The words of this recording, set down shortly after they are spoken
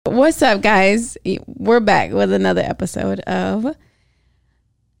What's up, guys? We're back with another episode of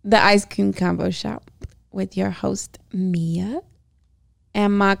the Ice Cream Combo Shop with your host, Mia,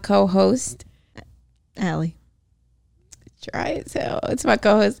 and my co-host, Allie. Try it, so it's my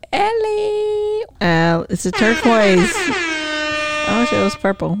co-host, Ellie. It's a turquoise. I wish it was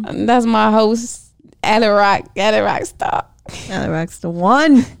purple. That's my host, Ellie Rockstar. Allie Rock's the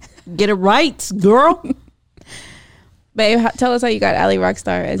one. Get it right, girl. Babe, tell us how you got Ellie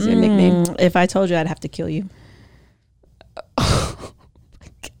Rockstar as your nickname. If I told you, I'd have to kill you. Oh my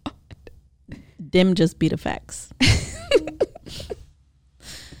God. Them just be the facts.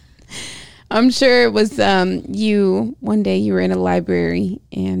 I'm sure it was you. One day you were in a library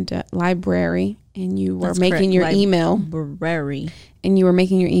and you were making your email. Library. And you were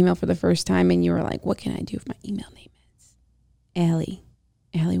making your email for the first time, and you were like, "What can I do if my email name is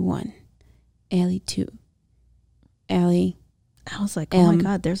Allie 1, Allie 2, Allie?" I was like, "Oh my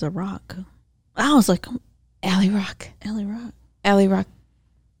God, there's a rock." I was like, "Allie Rock, Allie Rock, Allie Rock."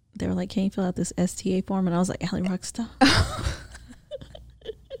 They were like, "Can you fill out this STA form?" And I was like, "Allie Rock stuff."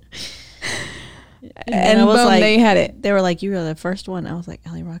 And I was boom, like, they had it. They were like, "You were the first one." I was like,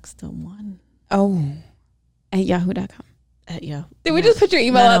 "Allie Rock still won." Oh, at yahoo.com. At Yahoo. Did we just put your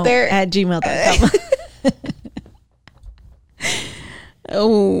email out there? At gmail.com.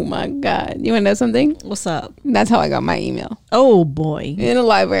 Oh my God. You want to know something? What's up? That's how I got my email. Oh boy. In the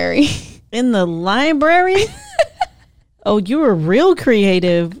library. In the library? Oh, you were real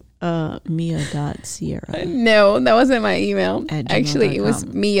creative. Mia.Sierra. No, that wasn't my email. Actually, it was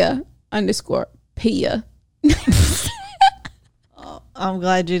Mia_Pia. Oh, I'm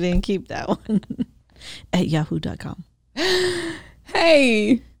glad you didn't keep that one. At yahoo.com.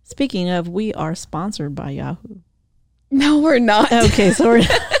 Hey. Speaking of, we are sponsored by Yahoo. No, we're not. Okay, so we're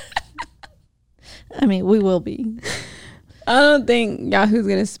I mean, we will be. I don't think Yahoo's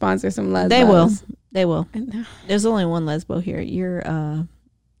going to sponsor some lesbos. They will. There's only one lesbo here. You're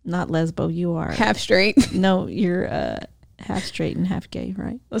not lesbo. You are half straight. No, you're half straight and half gay,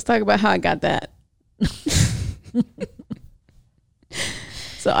 right? Let's talk about how I got that.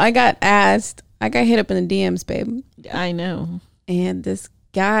 So I got hit up in the DMs, babe. I know. And this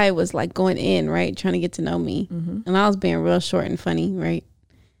guy was like going in, right? Trying to get to know me. Mm-hmm. And I was being real short and funny, right?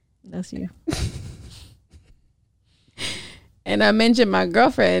 That's you. And I mentioned my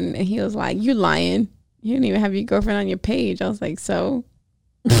girlfriend, and he was like, "You lying. You didn't even have your girlfriend on your page." I was like, "So?"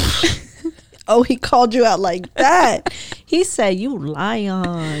 Oh, he called you out like that. He said, "You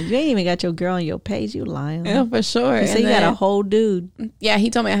lion. You ain't even got your girl on your page. You lion." Yeah, for sure. He said you got a whole dude. Yeah, he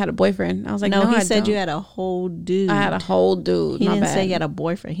told me I had a boyfriend. I was like, "No, he I said don't." You had a whole dude. I had a whole dude. He My didn't bad. say you had a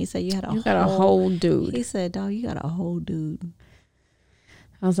boyfriend. He said you had a whole dude. He said, "Dog, you got a whole dude."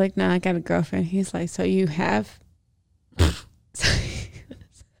 I was like, "Nah, I got a girlfriend." He's like, "So you have?"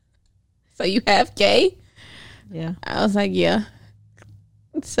 So you have gay? Yeah. I was like, "Yeah."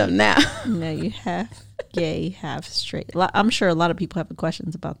 So now you half gay, half straight. I'm sure a lot of people have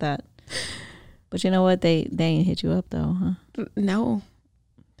questions about that. But you know what? They ain't hit you up though, huh? No.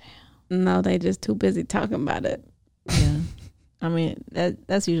 Damn. No, they just too busy talking about it. Yeah. I mean,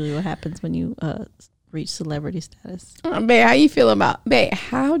 that's usually what happens when you reach celebrity status. Babe,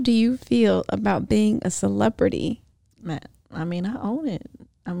 how do you feel about being a celebrity? Man, I mean, I own it.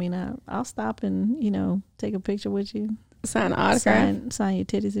 I mean, I'll stop and, take a picture with you. Sign an autograph? Sign your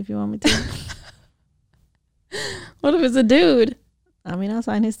titties if you want me to. What if it's a dude? I mean, I'll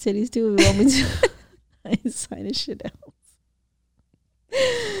sign his titties too if you want me to. I ain't sign his shit else.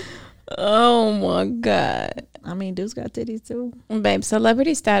 Oh my God. I mean, dudes got titties too. Babe,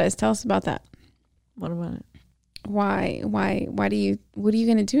 celebrity status. Tell us about that. What about it? What are you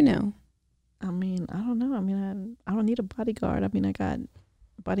going to do now? I mean, I don't know. I mean, I don't need a bodyguard. I mean, I got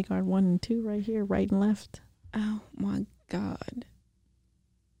bodyguard 1 and 2 right here, right and left. Oh my God.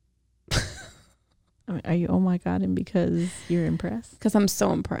 I mean, are you, oh my God, and because you're impressed? Because I'm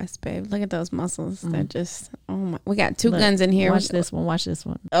so impressed, babe. Look at those muscles. They're just, oh my. We got 2 guns in here. Watch this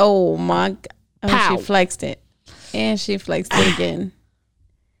one. Oh my God. Oh, Pow. she flexed it. And she flexed it again.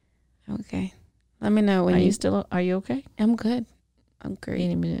 Okay. Let me know when Are you okay? I'm good. I'm great. You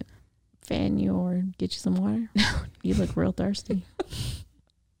need me to fan you or get you some water? You look real thirsty.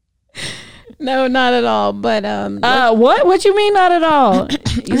 No, not at all. But what? What you mean not at all?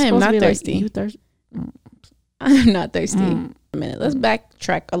 I am not thirsty. You thirsty? I'm not thirsty. A minute. Let's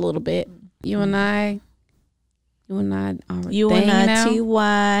backtrack a little bit. You and I are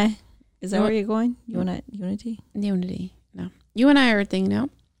UNITY. Is that where you're going? Unity? Unity. No. You and I are a thing now.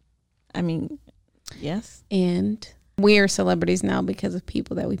 I mean, yes. And we are celebrities now because of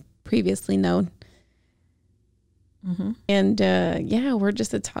people that we previously known. Mm-hmm. And yeah, we're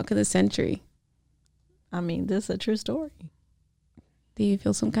just the talk of the century. I mean, this is a true story. Do you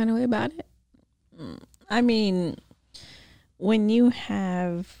feel some kind of way about it? I mean, when you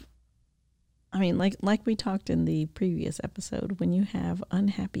have, I mean, like we talked in the previous episode, when you have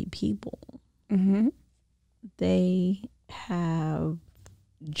unhappy people, Mm-hmm. they have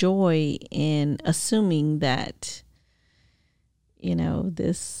joy in assuming that, you know,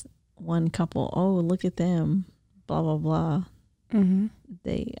 this one couple, oh, look at them, blah, blah, blah. Mm-hmm.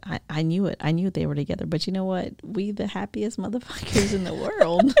 I knew it. I knew they were together. But you know what? We the happiest motherfuckers in the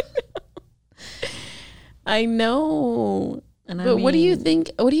world. I know. And But what do you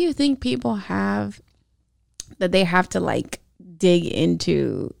think? What do you think people have that they have to like dig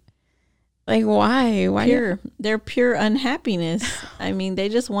into? Like why? Why? They're pure unhappiness. I mean, they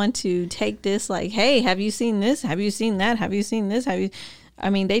just want to take this like, hey, have you seen this? Have you seen that? Have you seen this? I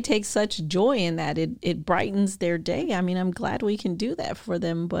mean, they take such joy in that. It brightens their day. I mean, I'm glad we can do that for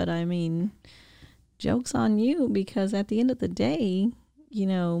them. But I mean, joke's on you, because at the end of the day, you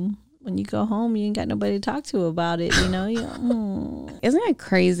know, when you go home, you ain't got nobody to talk to about it. You know, Isn't it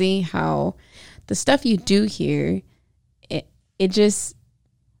crazy how the stuff you do hear,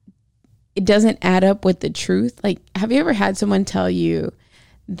 it doesn't add up with the truth? Like, have you ever had someone tell you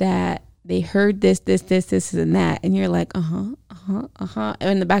that they heard this, and that, and you're like, and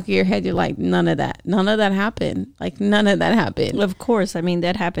in the back of your head, you're like, none of that happened. Like, none of that happened. Of course. I mean,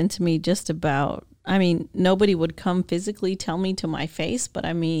 that happened to me just about. I mean, nobody would come physically tell me to my face, but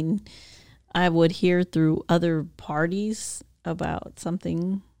I mean, I would hear through other parties about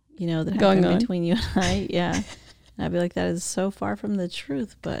something, you know, that happened between you and I. Yeah. And I'd be like, that is so far from the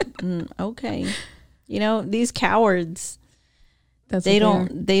truth, but okay. You know, these cowards, they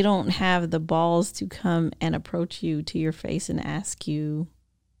don't have the balls to come and approach you to your face and ask you,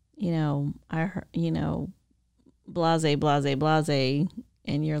 you know, I heard, you know, blase,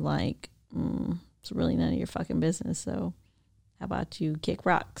 and you're like, it's really none of your fucking business. So how about you kick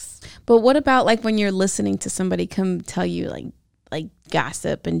rocks? But what about like when you're listening to somebody come tell you like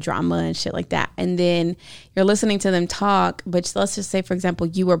gossip and drama and shit like that, and then you're listening to them talk, but let's just say, for example,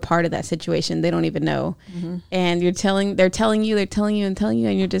 you were part of that situation, they don't even know, and they're telling you,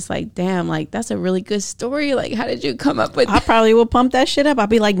 and you're just like, damn, like that's a really good story. Like, how did you come up with I probably will pump that shit up. I'll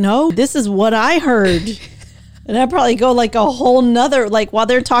be like, no, this is what I heard. And I'd probably go like a whole nother, like while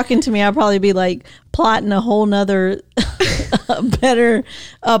they're talking to me, I'd probably be like plotting a whole nother, a better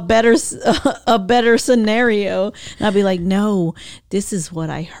scenario. And I'd be like, no, this is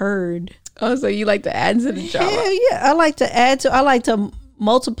what I heard. Oh, so you like to add to the drama? Hell yeah. I like to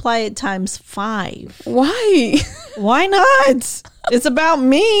multiply it times 5. Why? Why not? It's about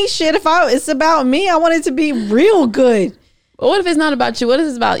me. Shit. It's about me, I want it to be real good. But what if it's not about you? What if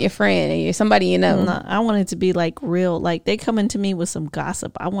it's about your friend and somebody you know? No, I want it to be like real. Like they come into me with some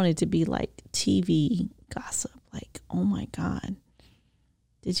gossip. I want it to be like TV gossip. Like, oh my God,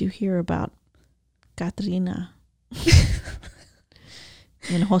 did you hear about Katrina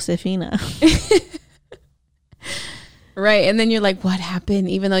and Josefina? Right. And then you're like, what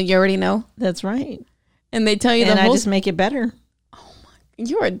happened? Even though you already know. That's right. And they tell you and I just make it better.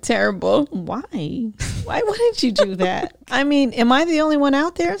 You are terrible. Why? Why wouldn't you do that? I mean, am I the only one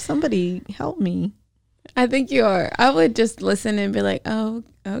out there? Somebody help me. I think you are. I would just listen and be like, oh,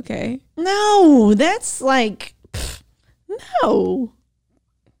 okay. No, that's like, no.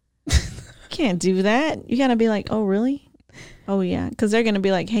 Can't do that. You got to be like, oh, really? Oh, yeah. Because they're going to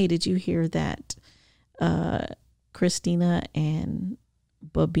be like, hey, did you hear that Christina and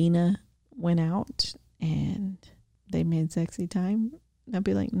Bobina went out and they made sexy time? I'd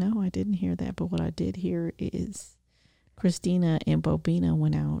be like, no, I didn't hear that. But what I did hear is Christina and Bobina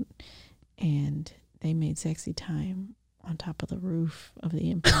went out and they made sexy time on top of the roof of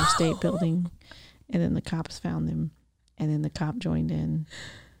the Empire State Building. And then the cops found them. And then the cop joined in.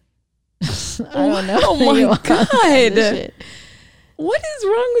 I don't know. Oh my God. What is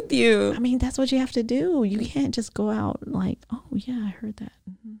wrong with you? I mean, that's what you have to do. You can't just go out like, oh, yeah, I heard that.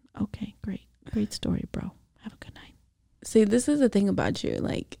 Okay, great. Great story, bro. Have a good night. See, this is the thing about you.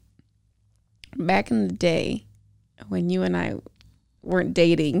 Like, back in the day when you and I weren't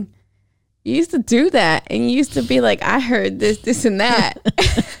dating, you used to do that. And you used to be like, I heard this, and that.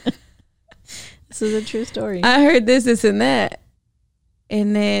 This is a true story. I heard this, and that.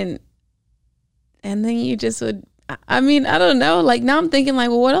 And then you just would, I mean, I don't know. Like, now I'm thinking like,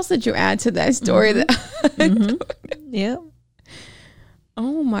 well, what else did you add to that story? Yeah.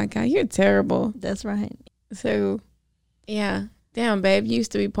 Oh my God, you're terrible. That's right. So, yeah. Damn, babe, you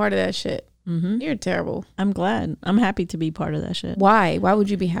used to be part of that shit. Mm-hmm. You're terrible. I'm glad. I'm happy to be part of that shit. Why? Why would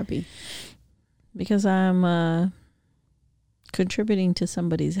you be happy? Because I'm Contributing to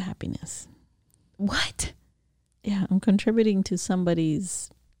somebody's happiness. What? Yeah, I'm contributing to somebody's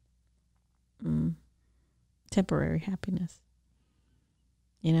temporary happiness.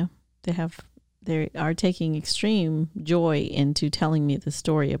 You know, they are taking extreme joy into telling me the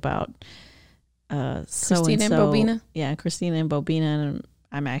story about Christina and Bobina. Yeah, Christina and Bobina, and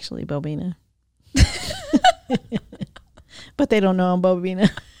I'm actually Bobina. But they don't know I'm Bobina.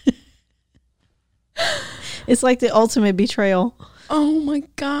 It's like the ultimate betrayal. Oh my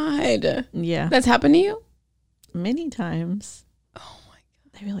God. Yeah. That's happened to you? Many times. Oh my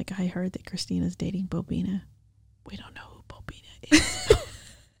God. They were like, I heard that Christina's dating Bobina. We don't know who Bobina is.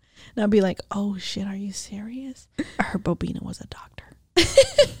 And I'd be like, oh shit, are you serious? I heard Bobina was a doctor.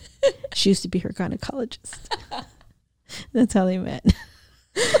 She used to be her gynecologist. That's how they met.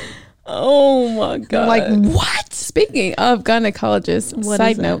 Oh my God. Like, what? Speaking of gynecologists, What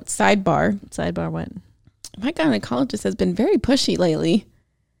side is that? note, sidebar. Sidebar what? My gynecologist has been very pushy lately.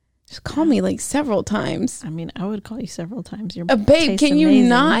 Just called me like several times. I mean, I would call you several times. Your Babe, taste's can you amazing.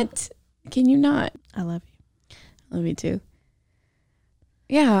 not? Can you not? I love you. Love you too.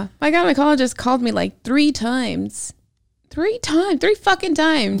 Yeah, my gynecologist called me like 3 times. 3 fucking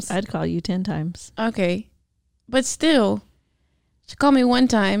times. I'd call you 10 times. Okay, but still, she called me one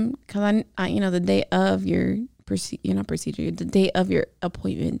time because I the day of your procedure, the day of your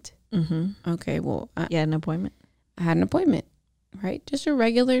appointment. Mm-hmm. Okay, well, You had an appointment? I had an appointment, right? Just a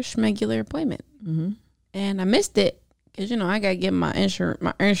regular schmegular appointment, Mm-hmm. and I missed it because I gotta get my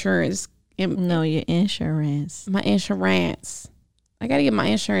insurance. No, your insurance. My insurance. I gotta get my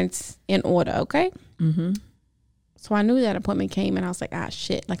insurance in order. Okay. Mm-hmm. So I knew that appointment came, and I was like,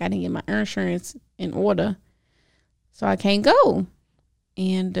 shit! Like I didn't get my insurance in order, so I can't go.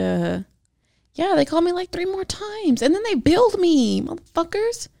 And yeah, they called me like 3 more times, and then they billed me,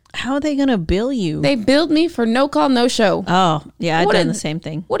 motherfuckers. How are they going to bill you? They billed me for no call, no show. Oh, yeah, I've What done is- the same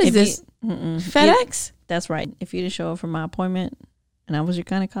thing. What is If this? FedEx? That's right. If you didn't show up for my appointment and I was your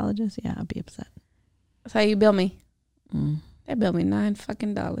gynecologist, yeah, I'd be upset. That's how you bill me. Mm. They billed me $9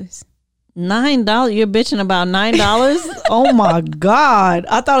 $. $9? You're bitching about $9? Oh my God.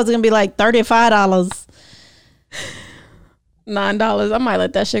 I thought it was going to be like $35. $9. I might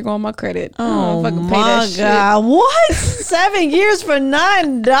let that shit go on my credit. I Oh don't fucking my shit. God. What? 7 years for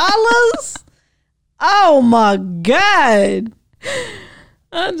 $9? Oh my God.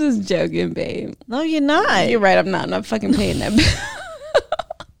 I'm just joking, babe. No, you're not. You're right. I'm not fucking paying that bill.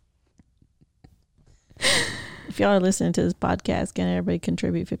 If y'all are listening to this podcast, can everybody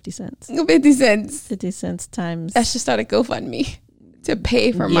contribute 50 cents? 50 cents. 50 cents times. I should start a GoFundMe to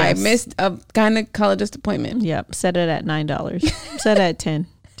pay for my Yes. missed gynecologist appointment. Yep. Set it at $9. Set it at 10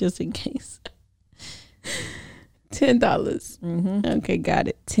 just in case. $10. Mm-hmm. Okay, got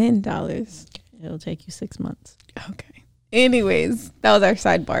it. $10. It'll take you 6 months. Okay. Anyways, that was our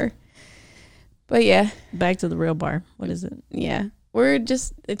sidebar. But yeah, Back to the real bar. What is it? yeah. We're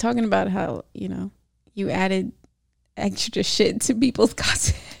just talking about how, you added extra shit to people's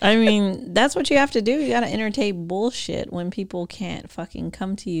gossip. I mean, that's what you have to do. You got to entertain bullshit when people can't fucking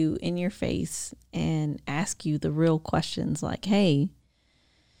come to you in your face and ask you the real questions like, hey,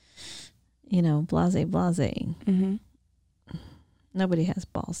 blase. Mm-hmm. Nobody has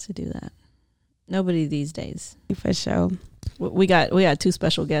balls to do that. Nobody these days. For sure. We got 2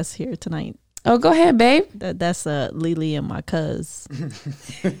 special guests here tonight. Oh, go ahead, babe. That's Lily and my cuz.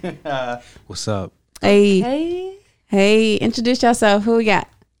 What's up? Hey, introduce yourself. Who we got?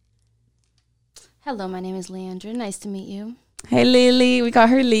 Hello, my name is Leandra. Nice to meet you. Hey, Lily. We call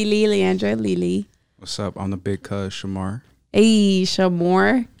her Lily. Leandra, Lily. What's up? I'm the big cuz Shamar. Hey,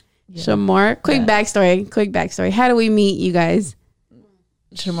 Shamor. Yeah. Shamor. Quick backstory. How do we meet, you guys?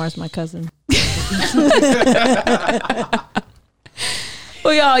 Shamar's my cousin.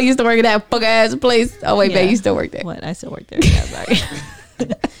 We all used to work at that fuck ass place. Oh wait, Yeah. babe, you still work there. What? I still work there. Yeah, sorry.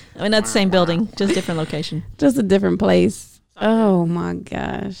 I mean, not the same building, just different location. Just a different place. Oh my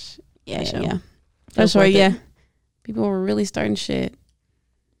gosh. Yeah, For sure. yeah. It For was sure, worth it. yeah. People were really starting shit.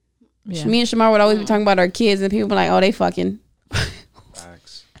 Yeah. Me and Shamar would always be talking about our kids, and people be like, "Oh, they fucking."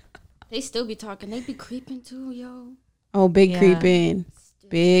 Facts. They still be talking. They be creeping too, yo. Oh, big Yeah. creeping,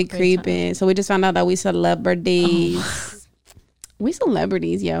 big Great creeping. So we just found out that we celebrities. We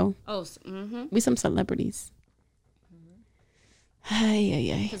celebrities, yo. Oh, mm-hmm. We some celebrities.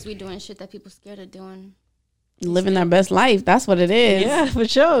 Ay. Because we doing shit that people scared of doing. Living their best life. That's what it is. Yeah, for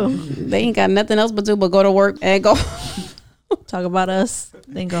sure. They ain't got nothing else but go to work and go. Talk about us,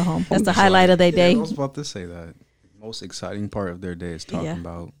 then go home. That's the highlight of their day. Yeah, I was about to say that. Most exciting part of their day is talking Yeah.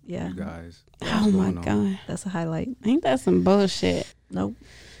 about Yeah. you guys. Oh What's my going on. god. That's a highlight. Ain't that some bullshit? Nope.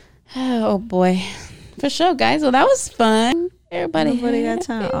 Oh boy. For sure, guys. Well, that was fun. Everybody got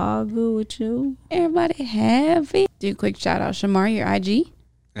time to argue with you. Everybody happy. Do a quick shout out. Shamar, your IG.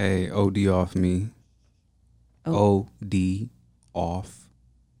 Hey, OD off me. OD off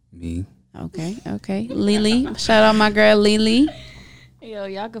me. Okay. Lily. Shout out my girl Lily. Yo,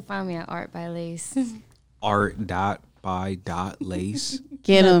 y'all can find me at Art by Lace. Art.by.lace.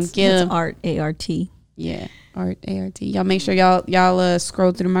 Get him. That's Art, A-R-T. Yeah, Art ART. Y'all make sure y'all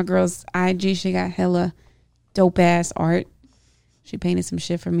scroll through my girl's IG. She got hella dope ass art. She painted some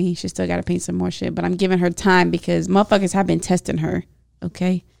shit for me. She still got to paint some more shit, but I'm giving her time because motherfuckers have been testing her.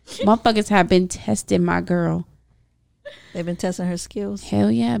 Okay, motherfuckers have been testing my girl. They've been testing her skills.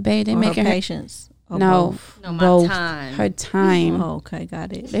 Hell yeah, babe. They Or making her her patience. Or no, both. No, my both. time. Her time. Oh, okay,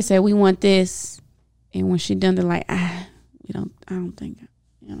 got it. They said we want this, and when she done, they're like, I don't think,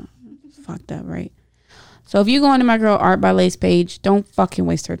 fucked up, right? So if you go into my girl Art by Lace page, don't fucking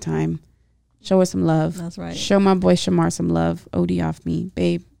waste her time. Show her some love. That's right. Show my boy Shamar some love. OD off me,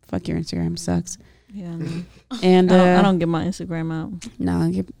 babe. Fuck your Instagram, sucks. Yeah, no. And I don't get my Instagram out. no,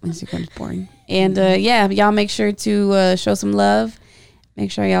 your Instagram's boring. And yeah, y'all make sure to show some love.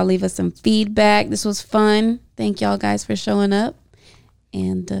 Make sure y'all leave us some feedback. This was fun. Thank y'all guys for showing up.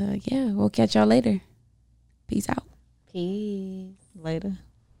 And yeah, we'll catch y'all later. Peace out. Peace. Later.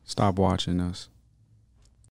 Stop watching us.